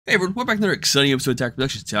Hey everyone, we're back in another exciting episode of Attack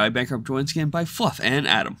Productions. Today, Bankrupt joined again by Fluff and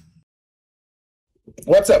Adam.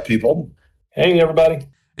 What's up, people? Hey, everybody.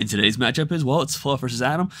 In today's matchup as well, it's Fluff versus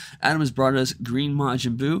Adam. Adam has brought us Green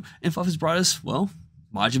Majin Buu, and Fluff has brought us, well,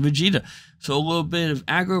 Majin Vegeta. So a little bit of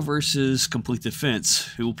aggro versus complete defense.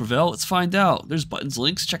 Who will prevail? Let's find out. There's buttons,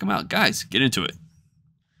 links, check them out. Guys, get into it.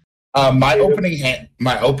 My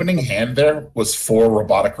opening hand there was 4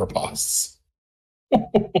 robotic ripostes.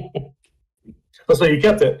 So you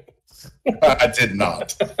kept it. I did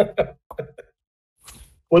not.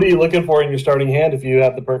 What are you looking for in your starting hand if you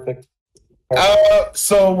have the perfect?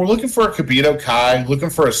 So we're looking for a Kibito Kai, looking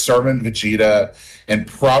for a Servant Vegeta, and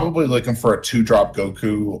probably looking for a 2-drop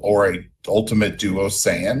Goku or a Ultimate Duo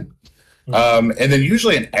Saiyan. And then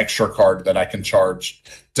usually an extra card that I can charge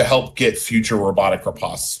to help get future robotic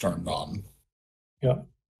ripostes turned on. Yeah.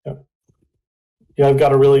 I've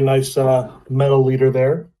got a really nice metal leader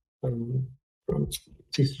there.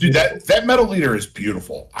 Dude, that metal leader is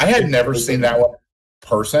beautiful. I had never seen that one in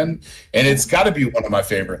person, and it's got to be one of my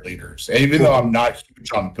favorite leaders. And even though I'm not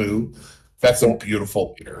huge on Buu, that's a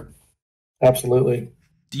beautiful leader. Absolutely.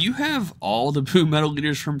 Do you have all the Buu metal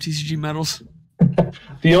leaders from TCG Metals?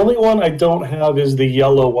 The only one I don't have is the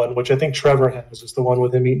yellow one, which I think Trevor has. It's the one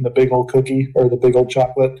with him eating the big old cookie or the big old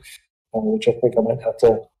chocolate, which I think I might have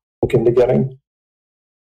to look into getting.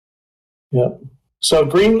 Yeah. So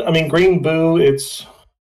Green Buu, it's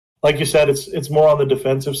like you said, it's more on the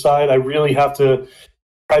defensive side. I really have to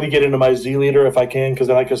try to get into my Z leader if I can, because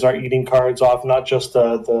then I can start eating cards off, not just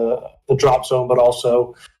the drop zone, but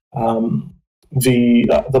also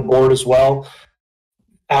the board as well.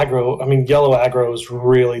 Yellow aggro is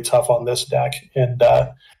really tough on this deck, and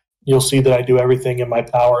you'll see that I do everything in my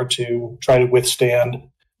power to try to withstand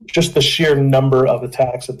just the sheer number of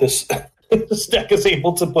attacks that this this deck is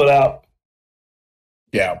able to put out.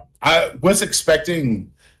 Yeah, I was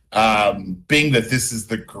expecting, being that this is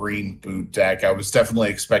the Green Buu deck, I was definitely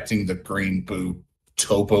expecting the Green Buu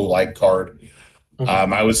Topo-like card.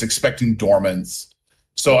 Mm-hmm. I was expecting Dormants.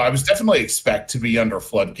 So I was definitely expect to be under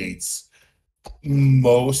Floodgates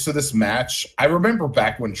most of this match. I remember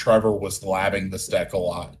back when Trevor was labbing this deck a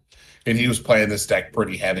lot, and he was playing this deck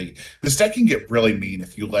pretty heavy. This deck can get really mean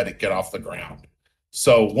if you let it get off the ground.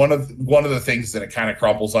 So one of the things that it kind of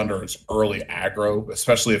crumbles under is early aggro,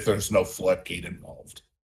 especially if there's no Floodgate involved.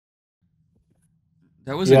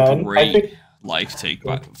 That was a great life take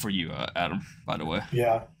for you, Adam, by the way.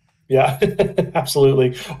 Yeah,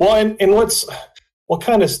 absolutely. Well, and what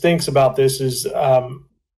kind of stinks about this is and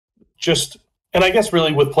I guess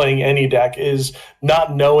really with playing any deck, is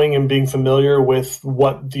not knowing and being familiar with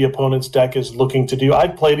what the opponent's deck is looking to do.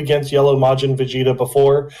 I've played against Yellow Majin Vegeta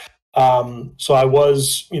before. So I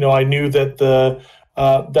was, I knew that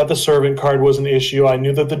the servant card was an issue. I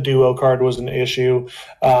knew that the duo card was an issue.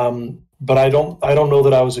 But I don't know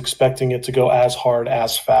that I was expecting it to go as hard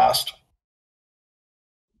as fast.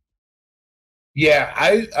 Yeah,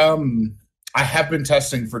 I have been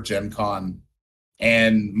testing for Gen Con,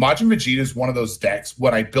 and Majin Vegeta is one of those decks.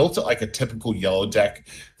 When I built it like a typical yellow deck,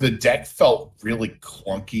 the deck felt really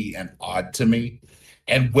clunky and odd to me.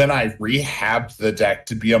 And when I rehabbed the deck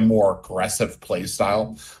to be a more aggressive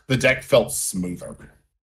playstyle, the deck felt smoother.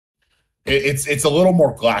 It's a little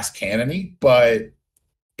more glass cannony, but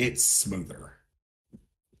it's smoother.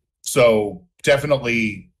 So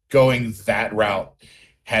definitely going that route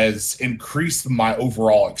has increased my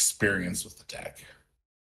overall experience with the deck.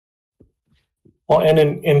 Well, and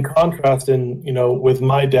in contrast, with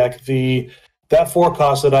my deck, that 4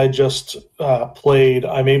 cost that I just played,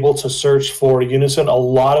 I'm able to search for Unison. A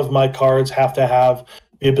lot of my cards have to have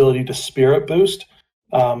the ability to Spirit Boost.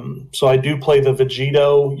 So I do play the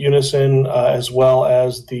Vegito Unison as well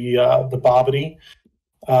as the Bobbity.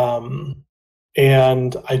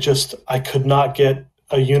 And I could not get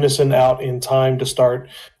a Unison out in time to start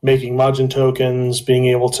making Majin tokens, being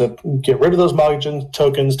able to get rid of those Majin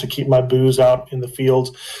tokens to keep my Boos out in the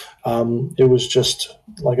field. It was just,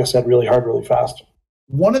 like I said, really hard, really fast.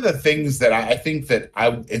 One of the things that I think that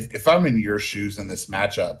if I'm in your shoes in this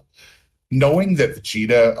matchup, knowing that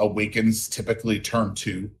Vegeta awakens typically turn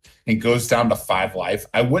 2 and goes down to 5 life,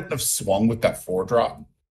 I wouldn't have swung with that 4-drop.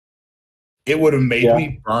 It would have made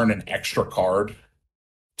me burn an extra card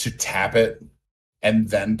to tap it and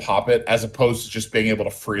then pop it, as opposed to just being able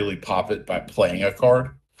to freely pop it by playing a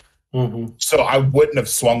card. Mm-hmm. So I wouldn't have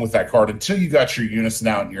swung with that card until you got your Unison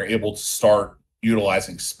out and you're able to start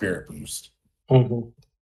utilizing Spirit Boost. Mm-hmm.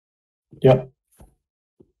 Yep.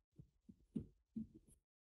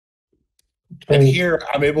 And here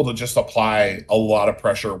I'm able to just apply a lot of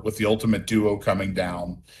pressure with the Ultimate Duo coming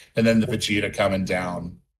down and then the Vegeta coming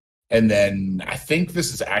down. And then I think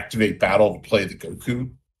this is activate battle to play the Goku.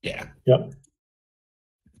 Yeah. Yep.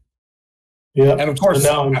 Yeah. And of course,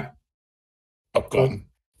 now go on.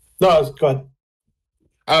 No, go ahead.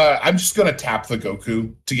 I'm just going to tap the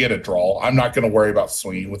Goku to get a draw. I'm not going to worry about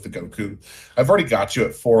swinging with the Goku. I've already got you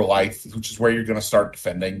at 4 life, which is where you're going to start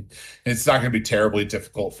defending. And it's not going to be terribly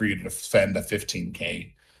difficult for you to defend a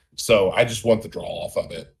 15k. So I just want the draw off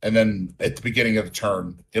of it. And then at the beginning of the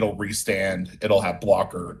turn, it'll restand. It'll have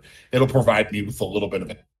blocker. It'll provide me with a little bit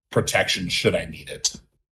of protection should I need it.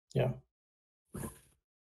 Yeah.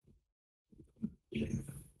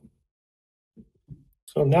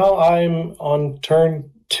 So now I'm on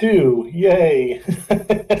turn 2. Yay.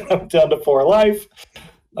 I'm down to 4 life.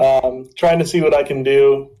 Trying to see what I can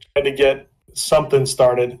do. Trying to get something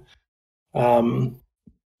started.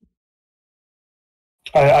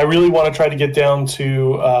 I really want to try to get down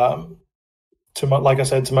to my, like I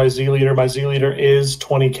said, to my Z leader. My Z leader is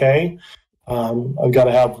 20k. I've got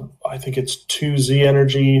to have, I think it's 2 Z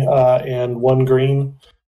energy and 1 green.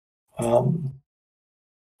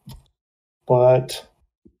 But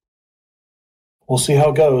we'll see how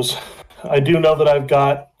it goes. I do know that I've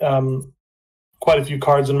got quite a few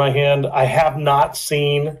cards in my hand. I have not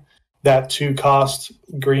seen that 2-cost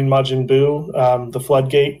green Majin Buu, the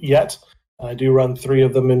Floodgate, yet. I do run 3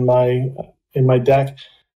 of them in my deck,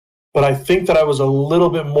 but I think that I was a little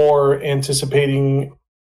bit more anticipating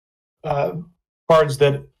cards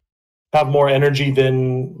that have more energy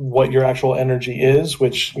than what your actual energy is,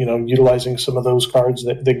 which, utilizing some of those cards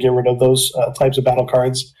that get rid of those types of battle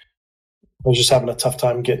cards. I was just having a tough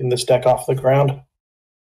time getting this deck off the ground.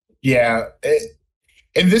 Yeah,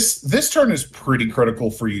 and this turn is pretty critical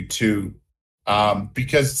for you too.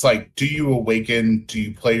 Because it's like, do you awaken? Do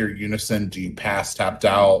you play your unison? Do you pass tapped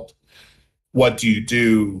out? What do you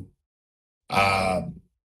do?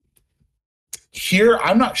 Here,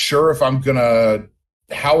 I'm not sure if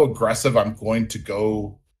how aggressive I'm going to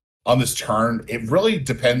go on this turn. It really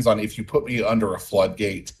depends on if you put me under a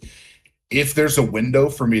floodgate. If there's a window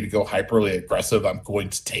for me to go hyperly aggressive, I'm going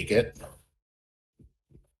to take it.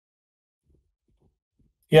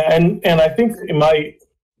 Yeah, and I think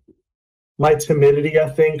my timidity, I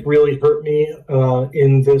think, really hurt me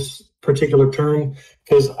in this particular turn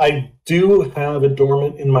because I do have a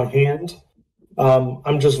dormant in my hand.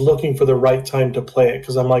 I'm just looking for the right time to play it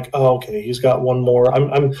because I'm like, oh, okay, he's got one more.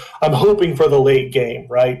 I'm hoping for the late game,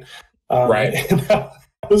 right? Right.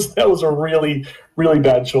 That was a really, really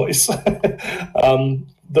bad choice.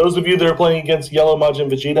 Those of you that are playing against Yellow Majin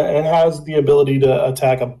Vegeta, it has the ability to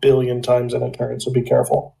attack 1 billion times in a turn, so be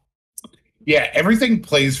careful. Yeah, everything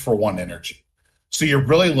plays for 1 energy. So you're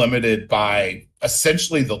really limited by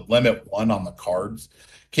essentially the limit 1 on the cards.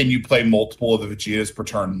 Can you play multiple of the Vegetas per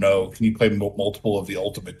turn? No. Can you play multiple of the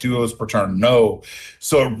Ultimate Duos per turn? No.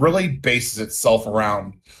 So it really bases itself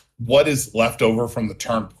around what is left over from the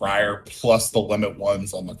turn prior plus the limit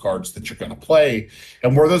 1s on the cards that you're going to play.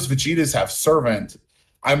 And where those Vegetas have Servant,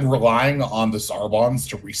 I'm relying on the Zarbons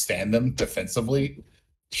to restand them defensively.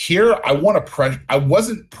 Here, I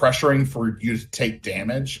wasn't pressuring for you to take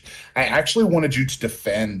damage. I actually wanted you to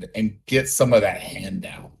defend and get some of that hand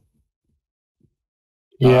down.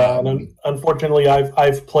 Yeah, and unfortunately,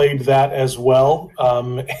 I've played that as well,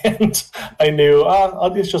 and I knew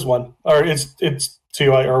it's just 1, or it's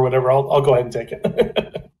 2, or whatever. I'll go ahead and take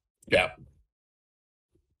it. Yeah.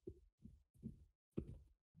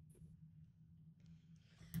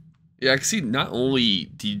 Yeah, I can see not only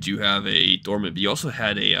did you have a dormant, but you also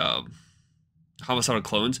had a homicidal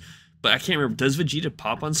clones. But I can't remember, does Vegeta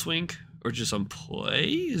pop on swing or just on play?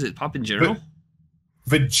 Is it pop in general?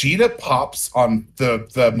 Vegeta pops on the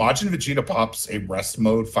Majin Vegeta pops a rest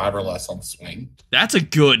mode 5 or less on swing. That's a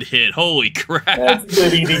good hit. Holy crap. That's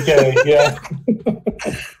good EDK, yeah.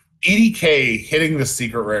 EDK hitting the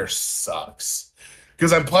secret rare sucks.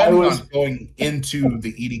 Because I'm planning on going into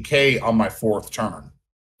the EDK on my 4th turn.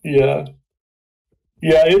 Yeah.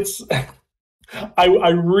 Yeah, it's I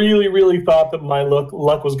really, really thought that my luck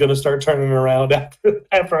was gonna start turning around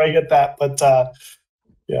after I hit that, but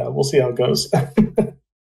yeah, we'll see how it goes.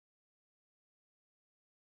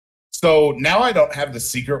 So now I don't have the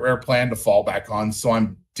secret rare plan to fall back on, so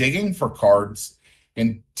I'm digging for cards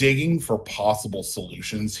and digging for possible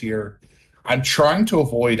solutions here. I'm trying to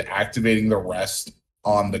avoid activating the rest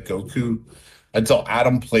on the Goku until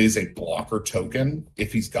Adam plays a blocker token,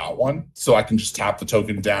 if he's got one, so I can just tap the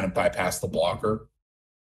token down and bypass the blocker.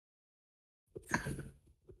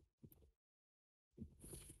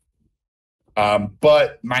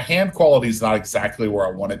 But my hand quality is not exactly where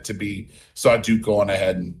I want it to be, so I do go on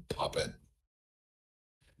ahead and pop it.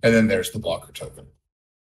 And then there's the blocker token.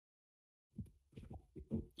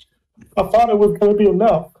 I thought it was going to be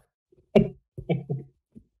enough.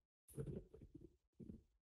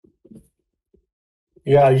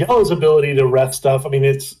 Yeah, Yellow's ability to ref stuff. I mean,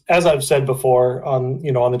 it's, as I've said before on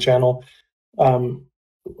on the channel,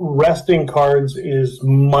 resting cards is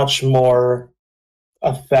much more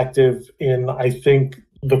effective in, I think,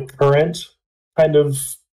 the current kind of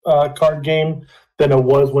card game than it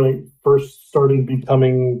was when it first started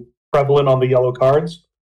becoming prevalent on the yellow cards.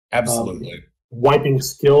 Absolutely. Wiping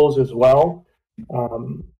skills as well.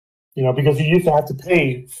 Because you used to have to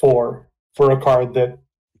pay for a card that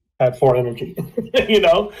had 4 energy,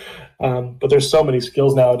 but there's so many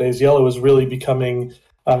skills nowadays. Yellow is really becoming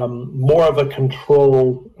more of a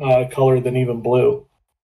control color than even blue.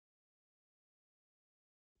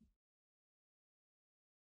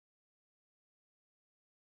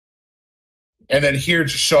 And then here,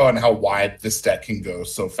 just showing how wide this deck can go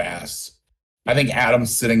so fast. I think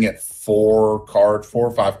Adam's sitting at 4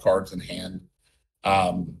 or 5 cards in hand.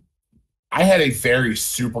 I had a very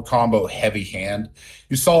super combo heavy hand.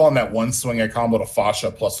 You saw on that one swing I comboed a Fascia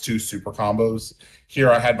plus 2 super combos. Here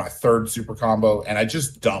I had my 3rd super combo, and I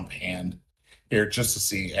just dump hand here just to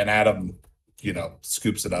see. And Adam,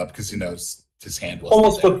 scoops it up because he knows his hand was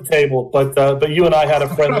almost flipped the table, but you and I had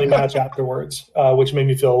a friendly match afterwards, which made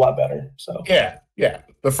me feel a lot better. So yeah,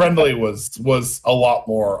 the friendly was a lot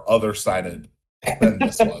more other sided than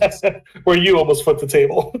this was. Where you almost flipped the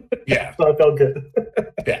table. Yeah, so I felt good.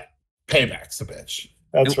 Yeah. Payback's a bitch.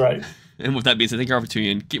 That's right. And with that being said, thank you all for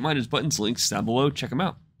tuning in. Keep in mind, there's buttons, links down below. Check them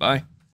out. Bye.